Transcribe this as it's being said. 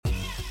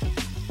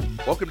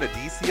Welcome to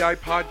DCI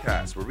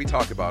Podcast, where we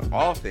talk about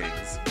all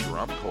things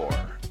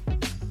drumcore.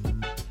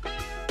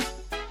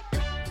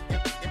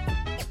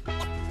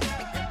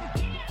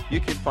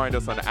 You can find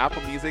us on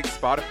Apple Music,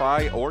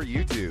 Spotify, or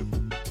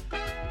YouTube.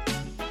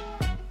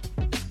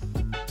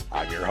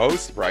 I'm your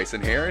host,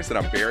 Bryson Harris, and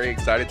I'm very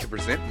excited to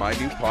present my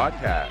new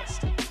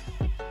podcast.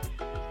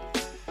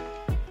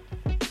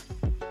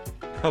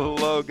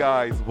 Hello,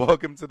 guys.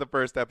 Welcome to the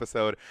first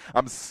episode.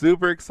 I'm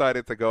super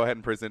excited to go ahead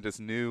and present this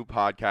new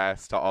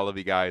podcast to all of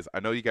you guys. I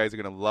know you guys are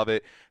going to love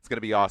it. It's going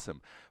to be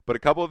awesome. But a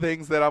couple of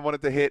things that I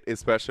wanted to hit,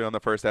 especially on the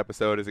first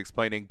episode, is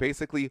explaining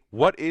basically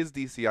what is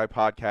DCI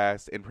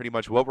Podcast and pretty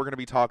much what we're going to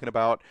be talking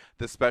about,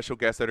 the special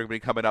guests that are going to be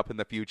coming up in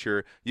the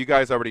future. You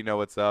guys already know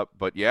what's up.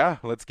 But yeah,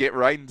 let's get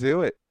right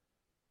into it.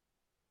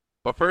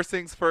 But first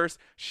things first,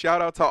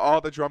 shout out to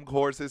all the drum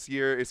corps this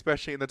year,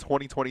 especially in the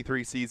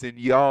 2023 season.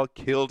 Y'all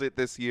killed it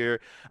this year.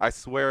 I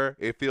swear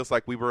it feels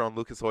like we were on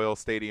Lucas Oil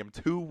Stadium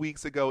 2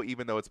 weeks ago,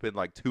 even though it's been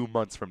like 2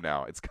 months from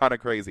now. It's kind of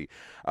crazy.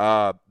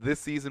 This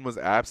season was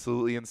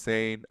absolutely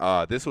insane.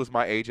 This was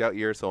my age out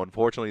year, so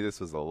unfortunately this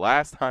was the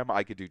last time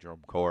I could do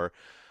drum corps.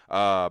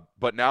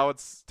 But now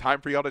it's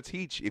time for y'all to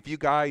teach. If you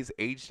guys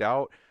aged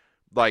out,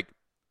 like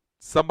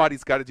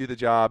somebody's got to do the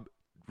job.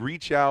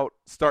 Reach out,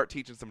 start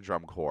teaching some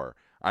drum corps.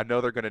 I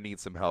know they're going to need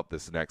some help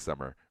this next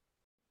summer.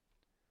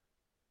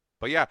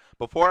 But yeah,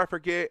 before I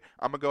forget,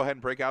 I'm going to go ahead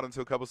and break out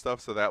into a couple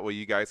stuff so that way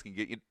you guys can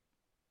get you.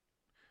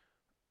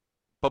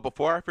 But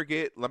before I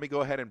forget, let me go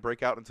ahead and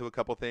break out into a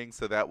couple things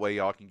so that way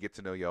y'all can get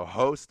to know your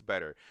host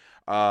better.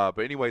 But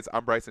anyways,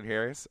 I'm Bryson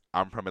Harris.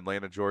 I'm from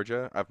Atlanta,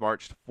 Georgia. I've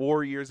marched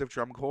 4 years of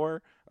drum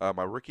corps.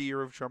 My rookie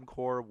year of drum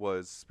corps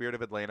was Spirit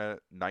of Atlanta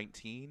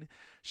 19.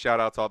 Shout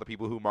out to all the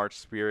people who marched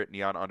Spirit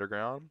Neon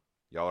Underground.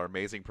 Y'all are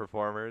amazing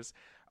performers.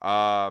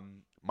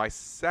 My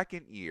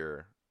second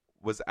year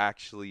was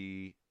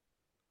actually,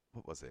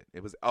 what was it?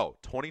 It was,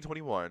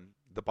 2021,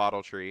 The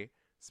Bottle Tree,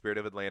 Spirit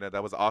of Atlanta.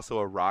 That was also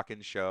a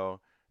rockin' show.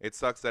 It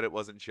sucks that it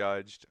wasn't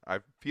judged. I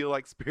feel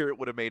like Spirit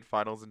would have made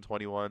finals in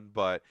 21,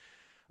 but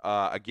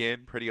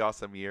again, pretty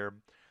awesome year.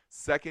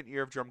 Second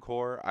year of drum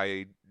corps,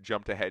 I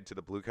jumped ahead to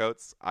the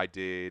Bluecoats. I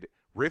did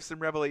Riffs and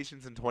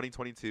Revelations in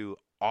 2022.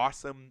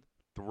 Awesome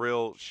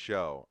thrill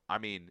show. I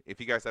mean, if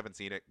you guys haven't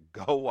seen it,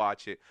 go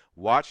watch it.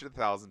 Watch it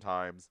 1,000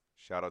 times.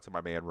 Shout out to my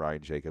man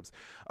Ryan Jacobs.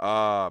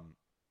 What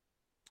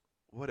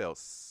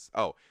else?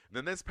 Oh,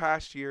 then this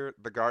past year,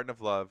 the Garden of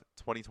Love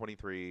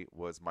 2023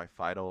 was my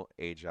final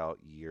age out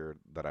year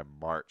that I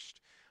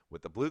marched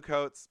with the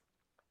Bluecoats.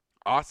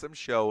 Awesome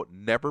show.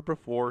 Never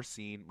before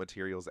seen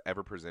materials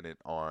ever presented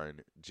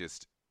on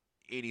just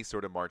any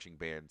sort of marching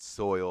band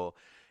soil.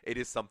 It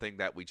is something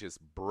that we just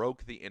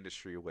broke the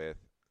industry with.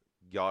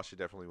 Y'all should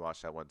definitely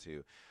watch that one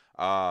too.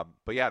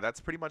 But yeah, that's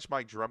pretty much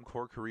my drum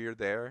corps career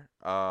there.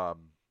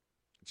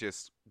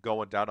 Just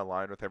going down the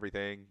line with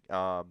everything.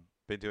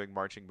 Been doing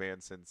marching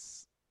band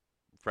since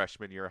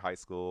freshman year of high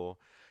school.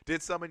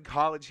 Did some in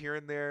college here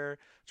and there.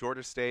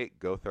 Georgia State,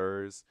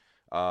 Gothers,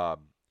 and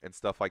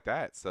stuff like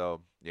that.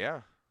 So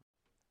yeah.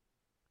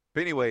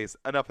 But anyways,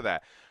 enough of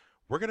that.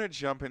 We're going to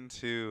jump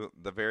into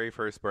the very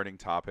first burning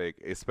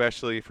topic,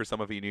 especially for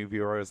some of you new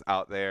viewers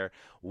out there.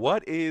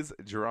 What is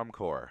drum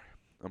corps?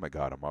 Oh my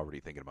God, I'm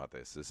already thinking about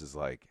this. This is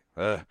like,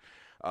 we're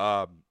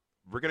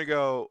going to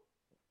go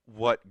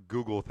what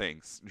Google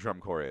thinks drum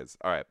corps is.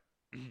 All right.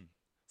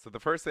 So the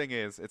first thing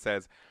is, it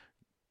says,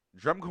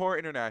 Drum Corps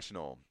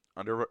International,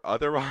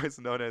 otherwise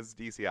known as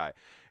DCI,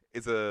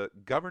 is a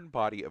governed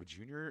body of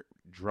junior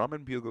drum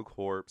and bugle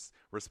corps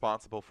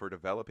responsible for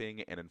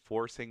developing and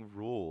enforcing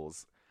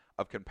rules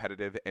of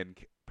competitive and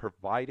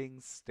providing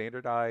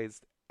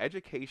standardized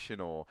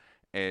educational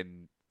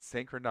and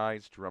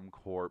synchronized drum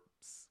corps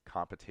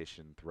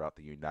competition throughout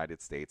the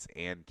United States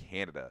and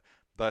Canada,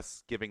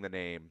 thus giving the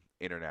name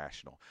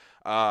international.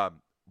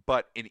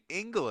 But in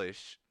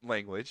English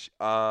language,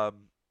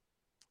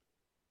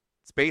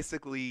 it's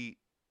basically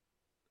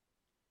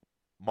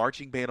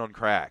marching band on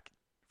crack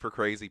for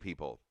crazy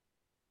people.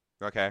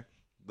 Okay?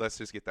 Let's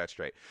just get that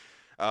straight.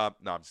 No,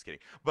 I'm just kidding.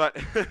 But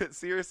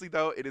seriously,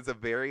 though, it is a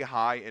very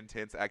high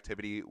intense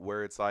activity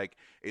where it's like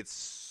it's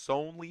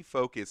solely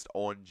focused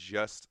on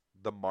just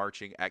the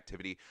marching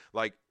activity.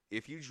 Like,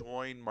 if you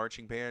join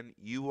marching band,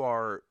 you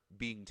are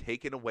being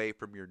taken away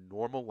from your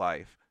normal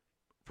life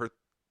for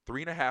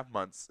 3.5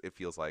 months. It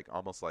feels like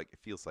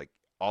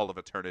all of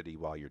eternity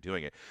while you're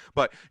doing it.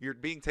 But you're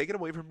being taken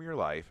away from your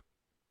life.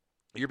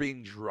 You're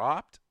being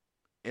dropped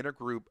in a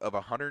group of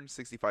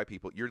 165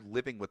 people. You're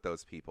living with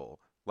those people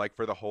like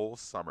for the whole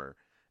summer.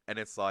 And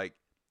it's like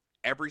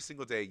every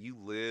single day you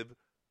live,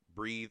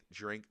 breathe,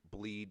 drink,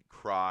 bleed,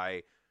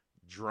 cry,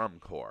 drum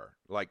corps,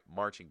 like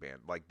marching band.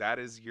 Like that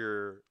is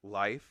your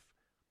life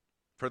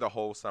for the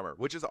whole summer,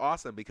 which is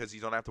awesome because you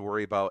don't have to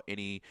worry about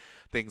any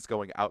things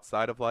going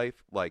outside of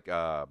life, like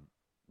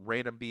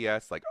random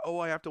BS, like, oh,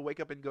 I have to wake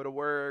up and go to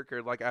work,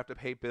 or like I have to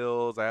pay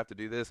bills, I have to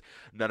do this.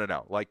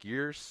 No. Like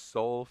your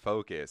sole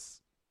focus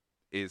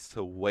is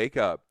to wake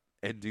up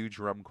and do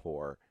drum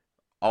corps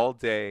all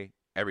day,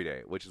 every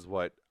day, which is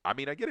what, I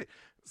mean, I get it.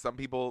 Some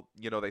people,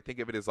 they think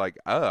of it as like,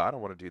 oh, I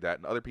don't want to do that.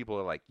 And other people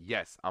are like,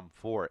 yes, I'm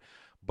for it.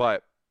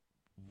 But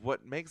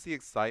what makes the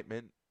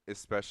excitement,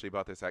 especially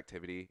about this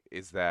activity,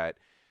 is that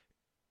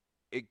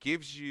it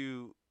gives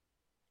you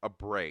a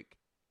break,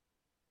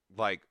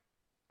 like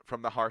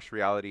from the harsh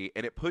reality,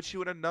 and it puts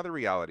you in another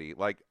reality,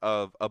 like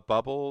of a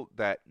bubble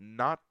that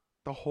not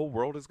the whole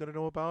world is going to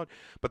know about,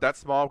 but that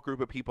small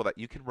group of people that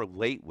you can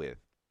relate with.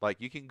 Like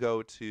you can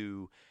go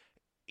to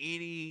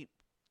any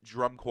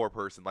drum corps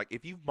person. Like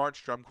if you've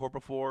marched drum corps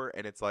before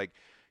and it's like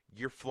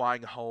you're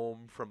flying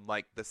home from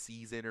like the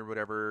season or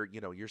whatever,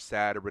 you're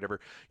sad or whatever,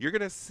 you're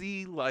going to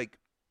see like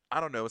I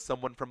don't know,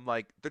 someone from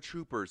like the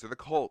Troopers or the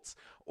Colts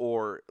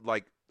or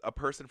like a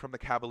person from the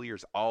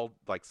Cavaliers all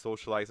like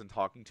socializing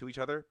talking to each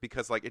other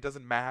because like it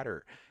doesn't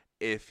matter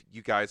if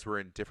you guys were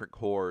in different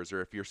corps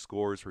or if your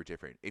scores were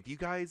different. If you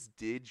guys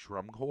did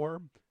drum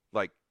corps,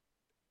 like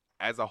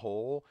as a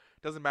whole,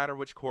 doesn't matter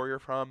which core you're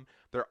from,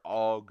 they're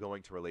all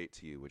going to relate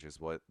to you, which is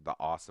what the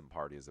awesome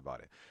part is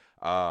about it.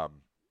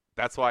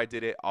 That's why I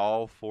did it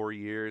all 4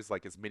 years,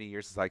 like as many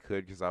years as I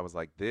could, because I was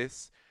like,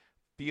 this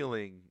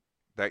feeling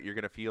that you're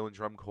gonna feel in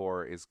drum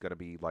corps is gonna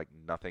be like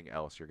nothing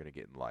else you're gonna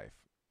get in life.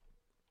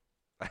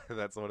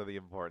 That's one of the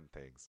important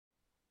things.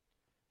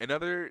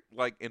 Another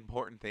like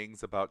important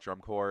things about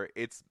drum corps,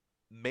 it's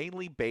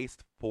mainly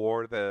based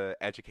for the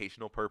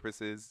educational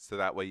purposes, so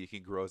that way you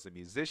can grow as a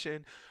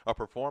musician, a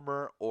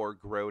performer, or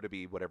grow to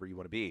be whatever you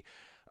want to be.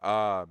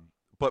 Um,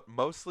 but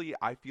mostly,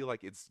 I feel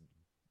like it's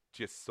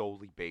just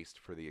solely based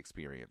for the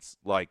experience.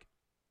 Like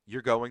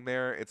you're going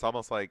there, it's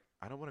almost like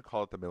I don't want to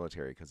call it the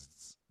military because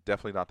it's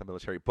definitely not the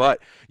military,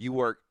 but you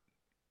work.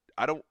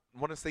 I don't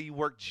want to say you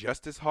work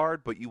just as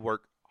hard, but you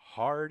work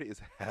hard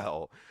as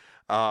hell.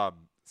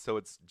 So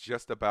it's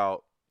just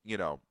about you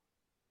know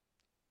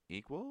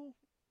equal.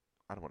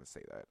 I don't want to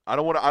say that. I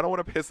don't want to. I don't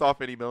want to piss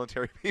off any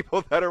military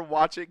people that are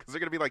watching because they're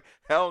gonna be like,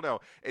 "Hell no,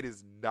 it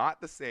is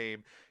not the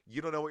same.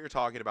 You don't know what you're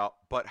talking about."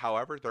 But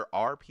however, there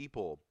are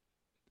people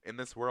in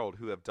this world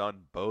who have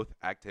done both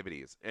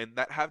activities and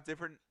that have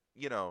different,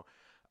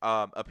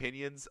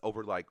 opinions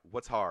over like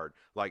what's hard.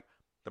 Like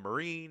the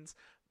Marines,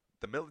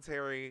 the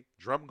military,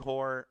 drum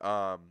corps.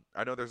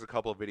 I know there's a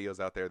couple of videos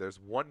out there. There's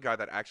one guy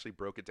that actually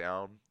broke it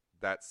down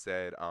that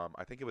said,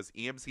 I think it was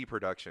EMC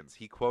Productions.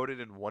 He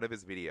quoted in one of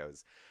his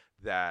videos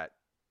that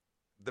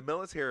the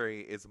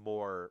military is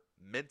more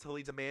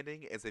mentally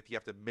demanding, as if you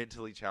have to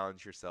mentally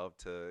challenge yourself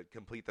to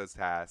complete those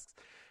tasks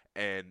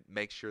and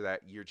make sure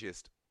that you're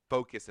just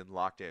focused and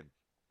locked in.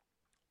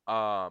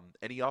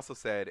 And he also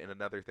said in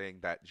another thing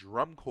that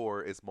drum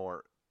corps is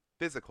more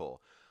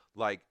physical.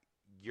 Like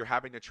you're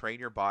having to train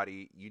your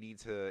body. You need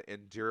to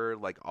endure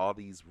like all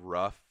these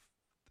rough,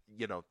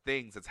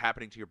 things that's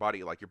happening to your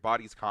body. Like your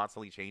body's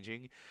constantly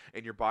changing,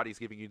 and your body's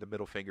giving you the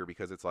middle finger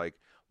because it's like,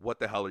 what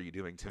the hell are you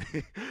doing to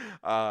me?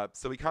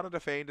 So he kind of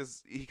defined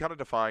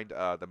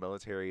the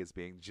military as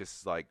being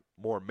just like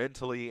more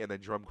mentally, and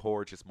then drum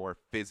corps just more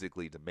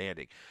physically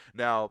demanding.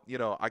 Now,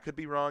 I could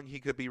be wrong. He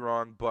could be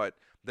wrong, but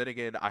then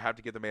again, I have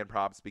to give the man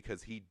props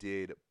because he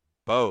did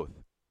both.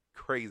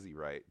 Crazy,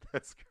 right?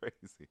 That's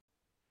crazy.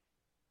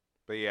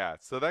 But yeah,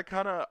 so that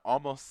kind of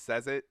almost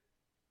says it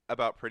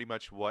about pretty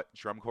much what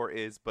drum corps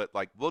is, but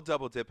like we'll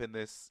double dip in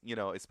this,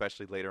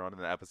 especially later on in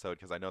the episode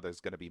because I know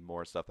there's going to be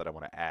more stuff that I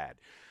want to add.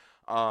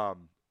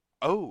 Um,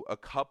 oh, a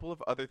couple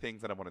of other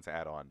things that I wanted to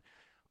add on.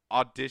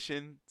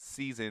 Audition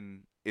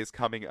season is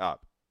coming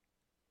up.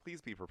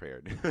 Please be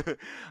prepared.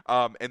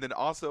 And then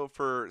also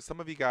for some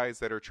of you guys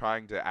that are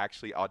trying to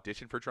actually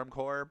audition for drum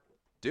corps,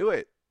 do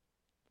it.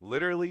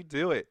 Literally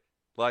do it.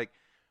 Like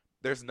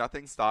there's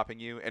nothing stopping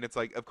you, and it's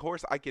like of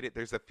course I get it.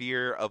 There's a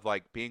fear of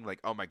like being like,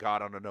 oh my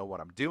god, I don't know what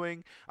I'm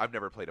doing. I've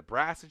never played a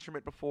brass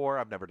instrument before.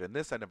 I've never done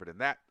this. I've never done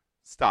that.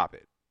 Stop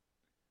it.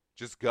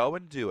 Just go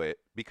and do it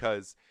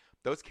because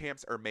those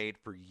camps are made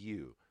for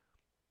you.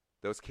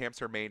 Those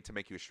camps are made to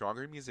make you a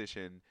stronger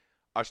musician,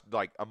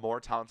 like a more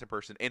talented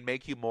person, and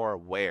make you more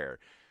aware.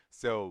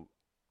 So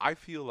I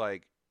feel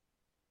like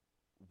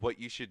what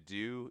you should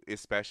do,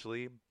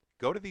 especially,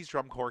 go to these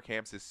drum corps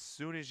camps as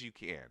soon as you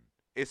can.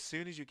 As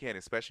soon as you can,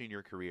 especially in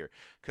your career,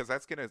 because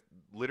that's going to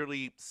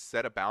literally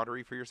set a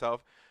boundary for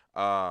yourself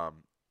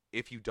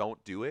if you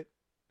don't do it.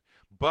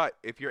 But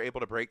if you're able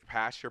to break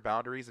past your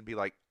boundaries and be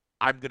like,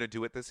 I'm going to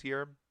do it this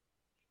year,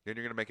 then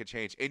you're going to make a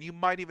change. And you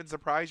might even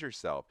surprise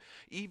yourself.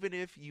 Even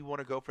if you want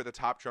to go for the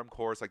top drum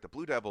corps like the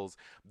Blue Devils,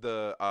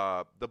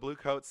 the Blue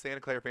Coats,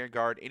 Santa Clara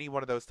Vanguard, any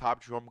one of those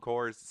top drum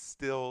corps,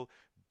 still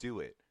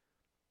do it.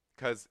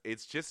 Because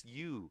it's just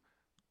you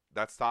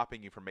that's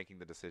stopping you from making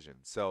the decision.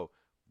 So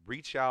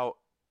reach out,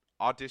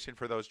 audition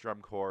for those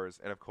drum corps,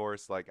 and of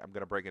course, like I'm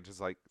gonna break into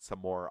like some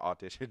more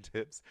audition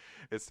tips,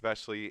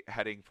 especially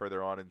heading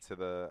further on into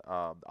the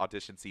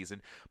audition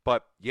season.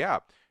 But yeah,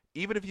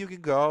 even if you can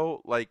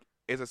go like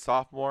as a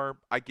sophomore,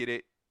 I get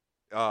it,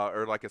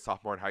 or like a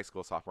sophomore in high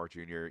school, sophomore,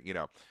 junior,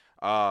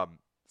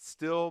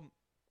 still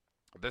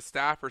the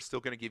staff are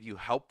still going to give you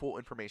helpful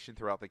information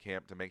throughout the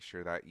camp to make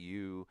sure that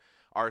you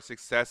are as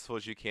successful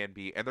as you can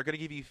be, and they're going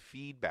to give you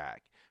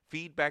feedback.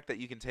 feedback that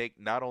you can take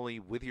not only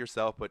with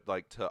yourself but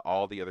like to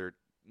all the other,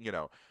 you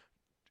know,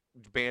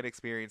 band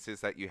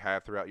experiences that you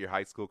have throughout your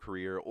high school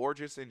career or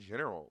just in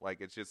general. Like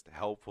it's just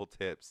helpful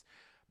tips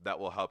that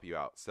will help you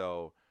out.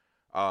 So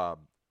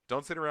um,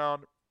 don't sit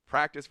around,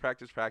 practice,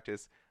 practice,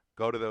 practice,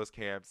 go to those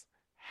camps,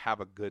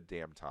 have a good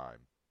damn time.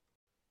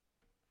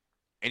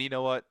 And you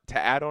know what? To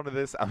add on to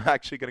this, I'm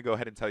actually going to go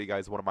ahead and tell you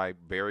guys one of my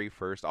very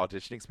first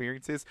audition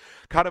experiences.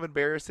 Kind of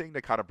embarrassing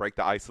to kind of break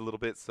the ice a little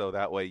bit so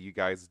that way you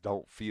guys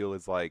don't feel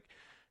as like,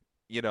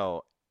 you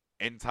know,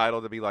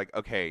 entitled to be like,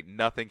 okay,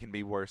 nothing can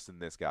be worse than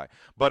this guy.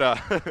 But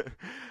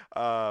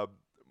uh,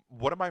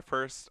 one of my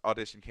first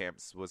audition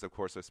camps was, of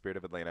course, the Spirit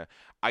of Atlanta.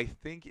 I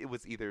think it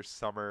was either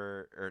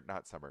summer or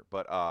not summer,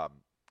 but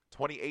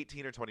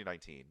 2018 or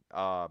 2019.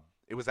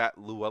 It was at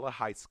Luella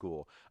High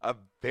School, a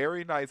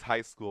very nice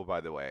high school, by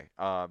the way.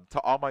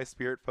 To all my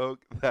Spirit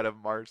folk that have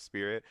March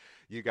Spirit,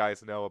 you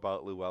guys know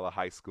about Luella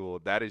High School.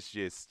 That is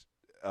just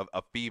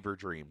a fever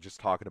dream, just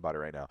talking about it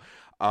right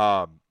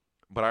now.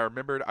 But I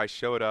remembered I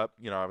showed up,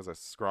 you know, I was a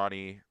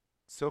scrawny,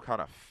 still kind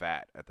of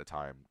fat at the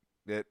time.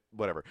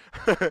 Whatever.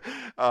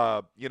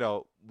 You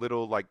know,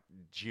 little like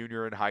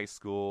junior in high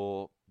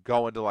school,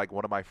 going to like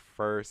one of my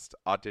first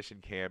audition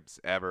camps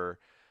ever.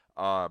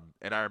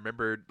 And I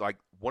remembered like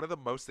one of the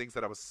most things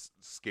that I was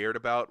scared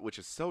about, which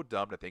is so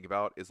dumb to think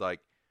about, is like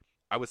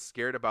I was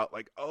scared about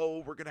like,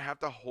 oh, we're gonna have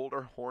to hold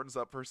our horns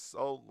up for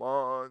so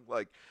long,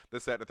 like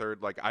this, that, and the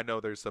third. Like I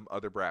know there's some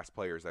other brass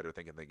players that are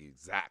thinking the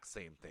exact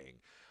same thing.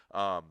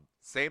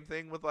 Same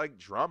thing with like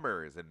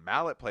drummers and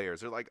mallet players.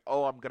 They're like,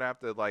 oh, I'm gonna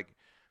have to like,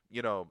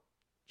 you know,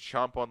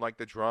 chomp on like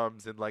the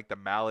drums and like the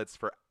mallets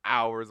for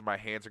hours. My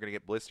hands are gonna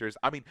get blisters.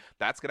 I mean,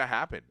 that's gonna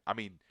happen. I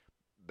mean,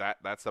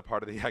 that's a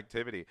part of the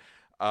activity.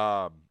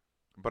 Um,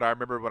 but I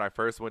remember when I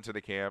first went to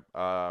the camp,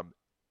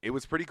 it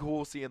was pretty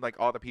cool seeing like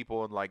all the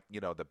people in like, you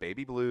know, the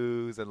baby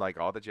blues and like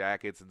all the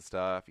jackets and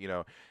stuff. You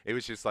know, it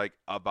was just like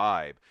a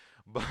vibe.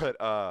 But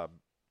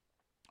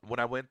when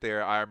I went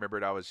there, I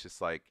remembered I was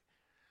just like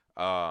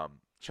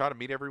trying to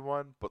meet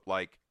everyone, but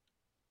like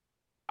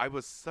I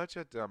was such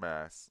a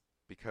dumbass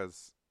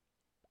because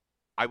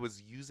I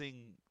was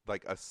using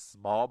like a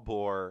small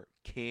bore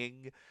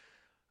king.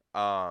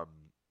 Um,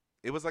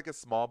 it was like a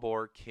small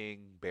bore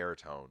king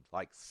baritone,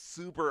 like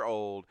super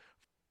old.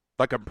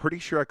 Like I'm pretty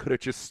sure I could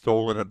have just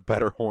stolen a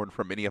better horn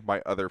from any of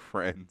my other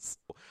friends.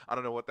 I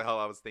don't know what the hell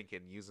I was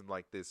thinking, using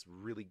like this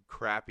really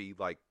crappy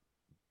like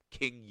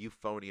king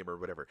euphonium or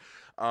whatever.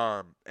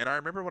 And I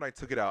remember when I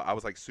took it out, I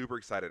was like super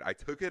excited. I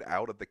took it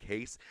out of the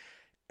case,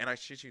 and I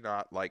shit you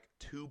not, like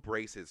two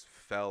braces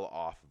fell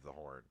off of the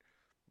horn.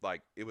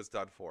 Like it was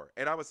done for.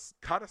 And I was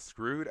kind of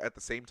screwed at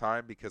the same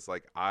time because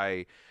like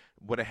I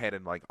went ahead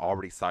and like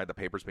already signed the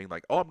papers being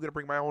like, "Oh, I'm going to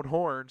bring my own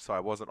horn." So I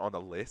wasn't on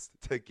the list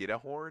to get a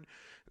horn.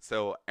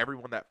 So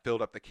everyone that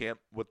filled up the camp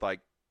with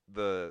like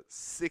the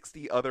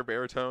 60 other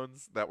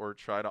baritones that were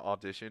trying to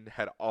audition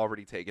had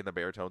already taken the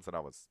baritones, and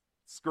I was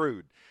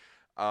screwed.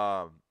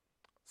 Um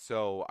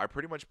so I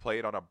pretty much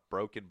played on a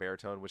broken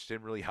baritone, which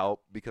didn't really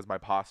help because my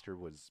posture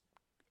was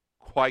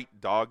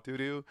quite dog doo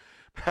doo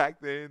back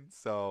then.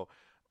 So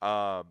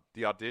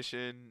the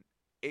audition,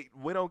 it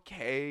went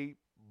okay,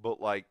 but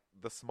like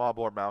the small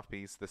bore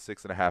mouthpiece, the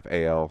 6.5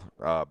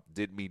 AL,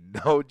 did me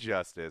no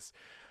justice.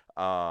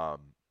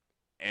 Um,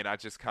 and I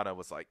just kind of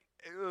was like,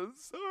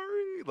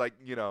 sorry, like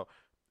you know,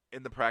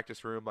 in the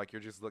practice room, like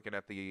you're just looking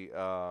at the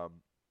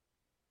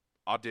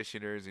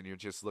auditioners and you're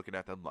just looking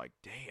at them like,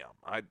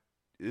 damn,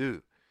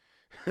 ew,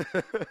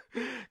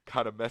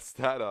 kind of messed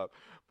that up.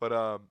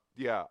 But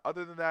yeah.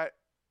 Other than that,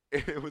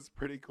 it was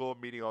pretty cool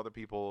meeting all the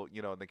people,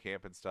 you know, in the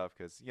camp and stuff.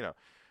 Because you know,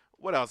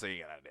 what else are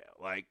you gonna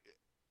do? Like,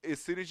 as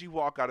soon as you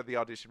walk out of the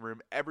audition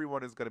room,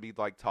 everyone is gonna be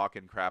like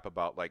talking crap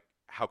about like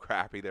how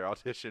crappy their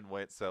audition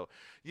went. So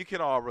you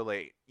can all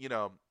relate. You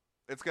know,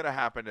 it's gonna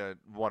happen to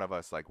one of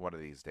us like one of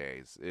these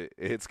days.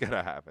 It's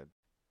gonna happen.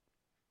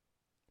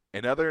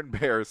 Another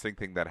embarrassing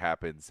thing that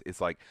happens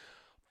is like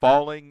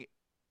falling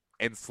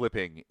and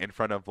slipping in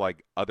front of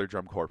like other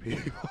drum corps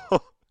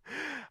people.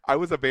 I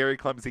was a very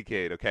clumsy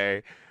kid,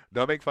 okay?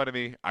 Don't make fun of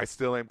me. I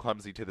still am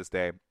clumsy to this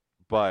day.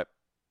 But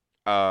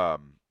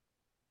um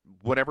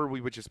whenever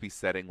we would just be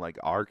setting like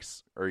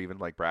arcs or even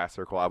like brass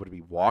circle, I would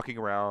be walking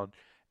around.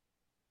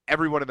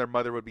 Everyone and their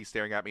mother would be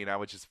staring at me, and I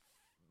would just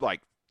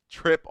like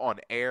trip on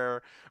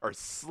air or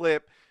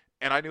slip,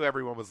 and I knew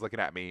everyone was looking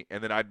at me,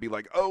 and then I'd be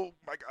like, "Oh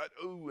my god,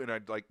 ooh," and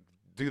I'd like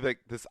do like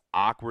this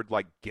awkward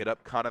like get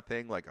up kind of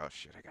thing, like, "Oh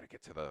shit, I gotta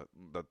get to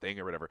the thing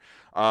or whatever."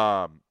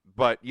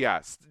 But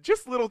yeah,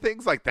 just little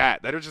things like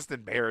that are just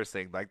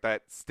embarrassing, like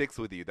that sticks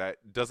with you,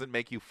 that doesn't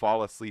make you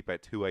fall asleep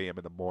at 2 a.m.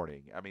 in the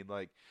morning. I mean,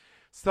 like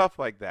stuff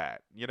like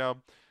that, you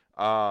know.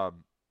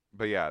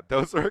 But yeah,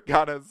 those are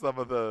kind of some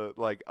of the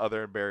like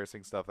other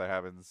embarrassing stuff that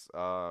happens,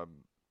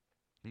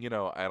 you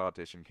know, at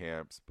audition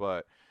camps.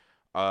 But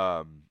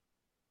um,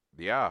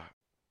 yeah.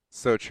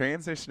 So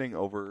transitioning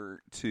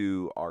over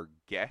to our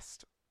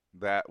guest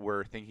that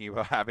we're thinking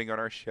about having on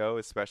our show,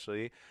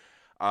 especially,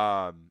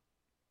 um,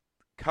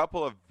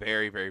 couple of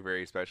very, very,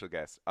 very special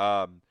guests.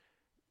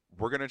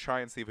 We're gonna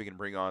try and see if we can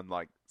bring on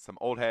like some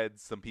old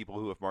heads, some people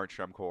who have marched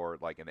drum corps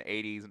like in the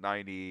 80s,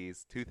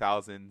 90s,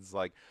 2000s,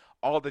 like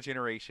all the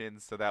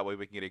generations, so that way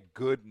we can get a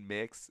good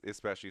mix,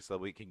 especially so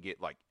we can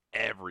get like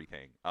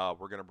everything.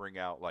 We're gonna bring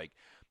out like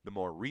the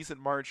more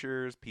recent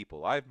marchers,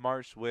 people I've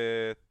marched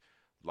with,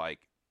 like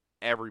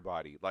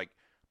everybody. Like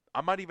I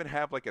might even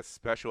have like a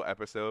special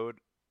episode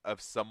of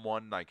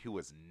someone like who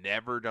has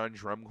never done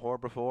drum corps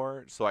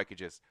before, so I could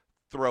just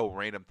throw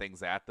random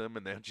things at them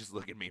and they'll just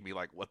look at me and be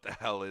like, "What the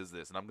hell is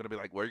this?" And I'm gonna be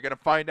like, "Well, you're gonna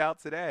find out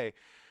today."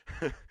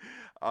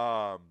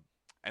 um,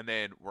 and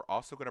then we're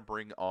also gonna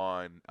bring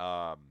on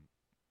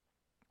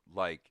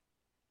like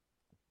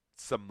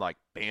some like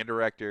band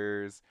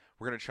directors.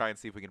 We're gonna try and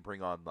see if we can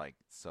bring on like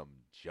some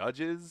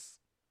judges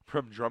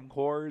from drum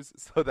corps,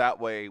 so that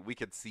way we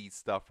can see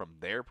stuff from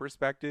their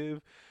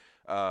perspective.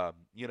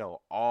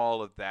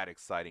 All of that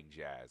exciting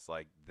jazz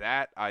like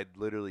that. I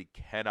literally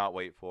cannot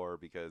wait for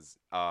because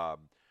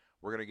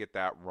we're gonna get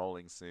that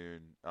rolling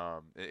soon.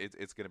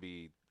 It's gonna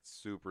be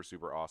super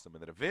super awesome,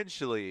 and then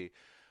eventually,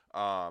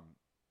 um,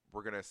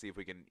 we're gonna see if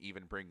we can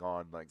even bring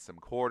on like some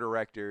corps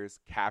directors,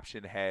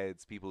 caption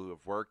heads, people who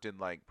have worked in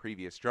like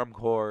previous drum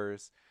corps.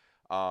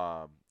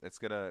 It's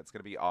gonna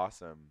be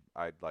awesome.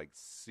 I like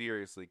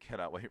seriously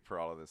cannot wait for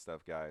all of this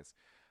stuff, guys.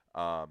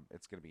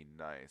 It's gonna be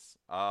nice.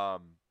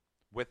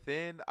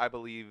 Within, I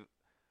believe,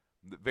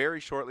 very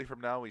shortly from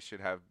now, we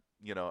should have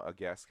a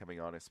guest coming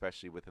on,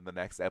 especially within the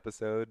next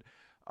episode.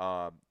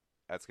 Um,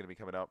 that's gonna be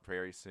coming out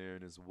very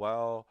soon as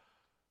well.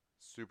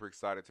 Super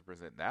excited to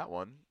present that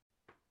one.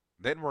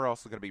 Then we're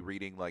also going to be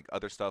reading like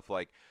other stuff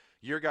like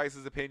your guys'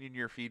 opinion,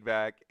 your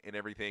feedback, and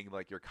everything,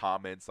 like your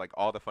comments, like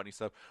all the funny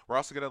stuff. We're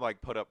also going to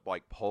like put up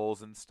like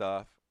polls and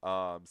stuff,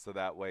 so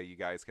that way you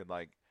guys can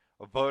like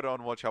vote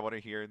on what y'all want to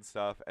hear and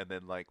stuff, and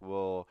then like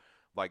we'll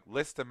like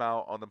list them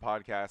out on the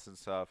podcast and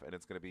stuff, and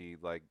it's going to be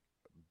like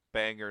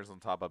bangers on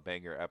top of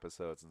banger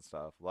episodes and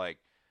stuff. Like,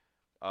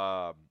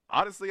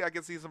 honestly, I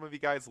can see some of you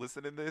guys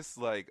listening to this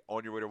like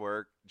on your way to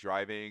work,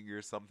 driving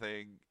or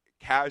something,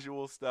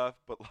 casual stuff,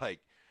 but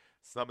like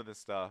some of the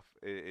stuff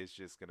is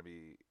just gonna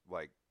be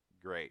like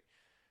great.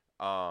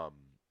 Um,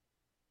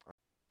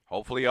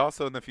 Hopefully,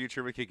 also in the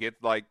future we could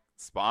get like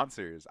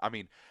sponsors. I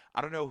mean,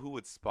 I don't know who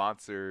would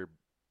sponsor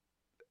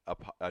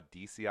a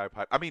DCI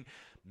pipe. I mean,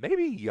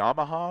 maybe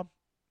Yamaha.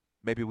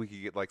 Maybe we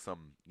could get like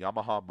some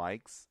Yamaha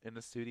mics in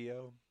the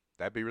studio.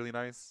 That'd be really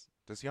nice.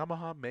 Does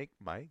Yamaha make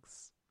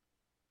mics?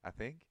 I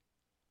think.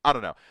 I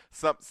don't know.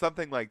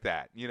 Something like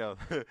that.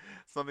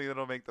 Something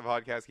that'll make the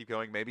podcast keep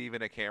going. Maybe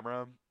even a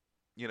camera.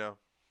 You know,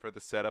 for the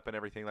setup and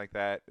everything like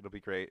that. It'll be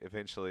great.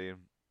 Eventually,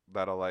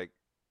 that'll like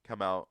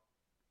come out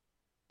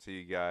to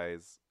you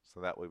guys,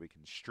 so that way we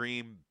can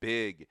stream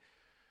big.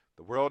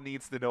 The world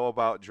needs to know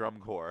about drum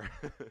corps.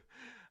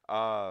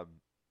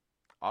 um,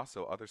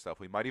 Also, other stuff.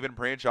 We might even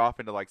branch off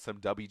into like some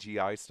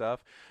WGI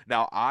stuff.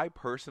 Now, I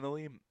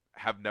personally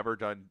have never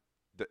done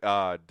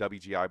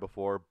WGI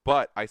before,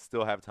 but I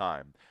still have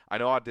time. I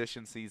know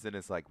audition season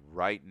is like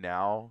right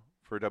now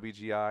for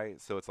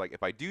WGI, so it's like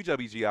if I do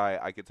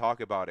WGI, I could talk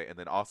about it and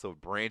then also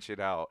branch it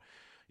out,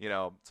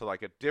 to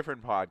like a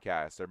different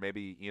podcast, or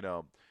maybe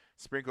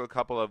sprinkle a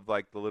couple of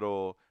like the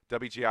little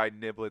WGI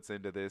niblets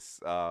into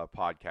this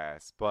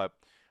podcast. But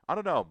I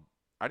don't know.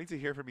 I need to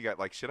hear from you guys.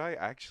 Like, should I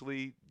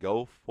actually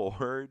go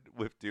forward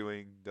with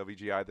doing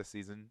WGI this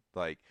season?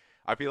 Like,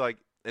 I feel like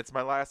it's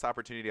my last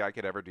opportunity I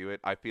could ever do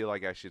it. I feel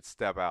like I should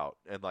step out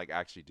and like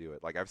actually do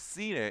it. Like, I've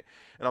seen it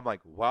and I'm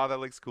like, wow, that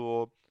looks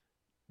cool.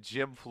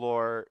 Gym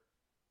floor,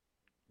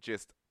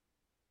 just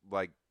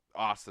like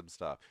awesome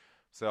stuff.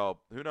 So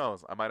who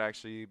knows? I might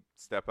actually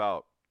step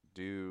out,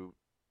 do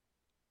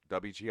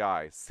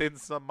WGI, send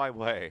some my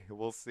way.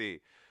 We'll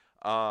see.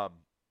 Um,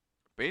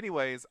 but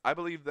anyways, I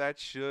believe that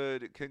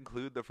should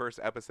conclude the first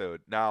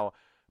episode. Now,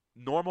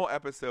 normal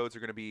episodes are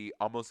going to be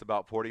almost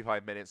about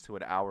 45 minutes to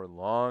an hour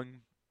long,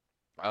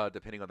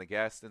 depending on the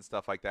guest and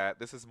stuff like that.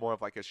 This is more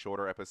of like a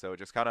shorter episode,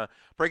 just kind of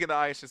breaking the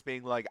ice, just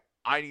being like,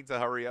 I need to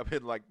hurry up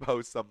and like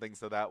post something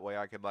so that way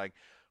I can like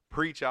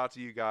preach out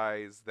to you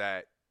guys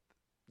that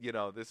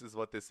this is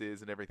what this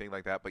is and everything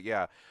like that. But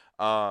yeah,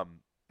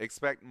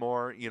 expect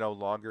more,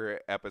 longer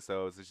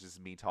episodes. It's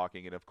just me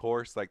talking, and of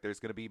course, like there's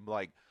gonna be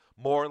like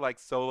more like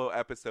solo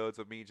episodes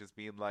of me just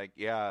being like,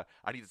 yeah,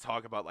 I need to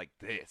talk about like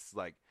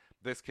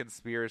this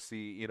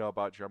conspiracy,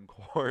 about drum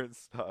corps and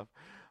stuff.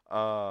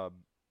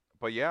 Um,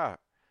 but yeah,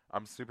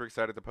 I'm super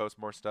excited to post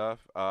more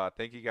stuff.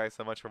 Thank you guys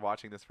so much for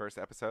watching this first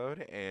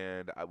episode,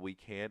 and we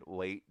can't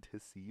wait to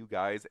see you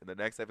guys in the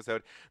next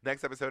episode.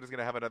 Next episode is going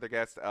to have another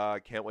guest.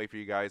 Can't wait for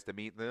you guys to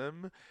meet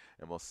them,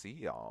 and we'll see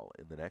y'all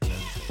in the next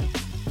episode.